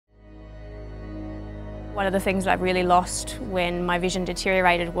One of the things that I really lost when my vision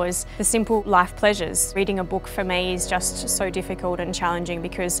deteriorated was the simple life pleasures. Reading a book for me is just so difficult and challenging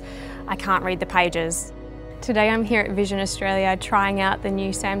because I can't read the pages. Today I'm here at Vision Australia trying out the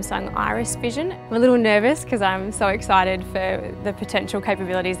new Samsung IrisVision. I'm a little nervous because I'm so excited for the potential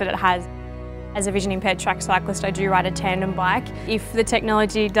capabilities that it has. As a vision impaired track cyclist, I do ride a tandem bike. If the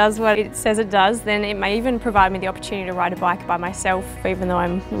technology does what it says it does, then it may even provide me the opportunity to ride a bike by myself, even though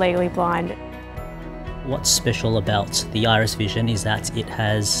I'm legally blind. What's special about the IrisVision is that it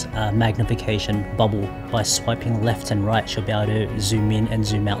has a magnification bubble. By swiping left and right, you'll be able to zoom in and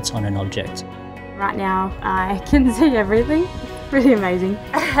zoom out on an object. Right now, I can see everything. Pretty amazing.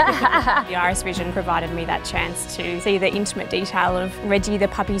 The IrisVision provided me that chance to see the intimate detail of Reggie the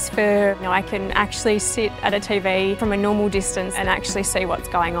puppy's fur. You know, I can actually sit at a TV from a normal distance and actually see what's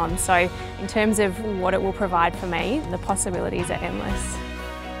going on. So in terms of what it will provide for me, the possibilities are endless.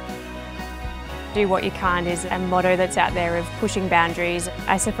 Do what you can is a motto that's out there of pushing boundaries.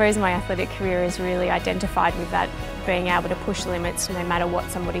 I suppose my athletic career has really identified with that, being able to push limits no matter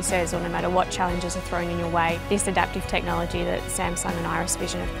what somebody says or no matter what challenges are thrown in your way. This adaptive technology that Samsung and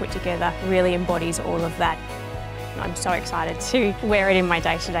IrisVision have put together really embodies all of that. I'm so excited to wear it in my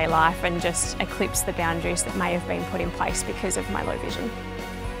day-to-day life and just eclipse the boundaries that may have been put in place because of my low vision.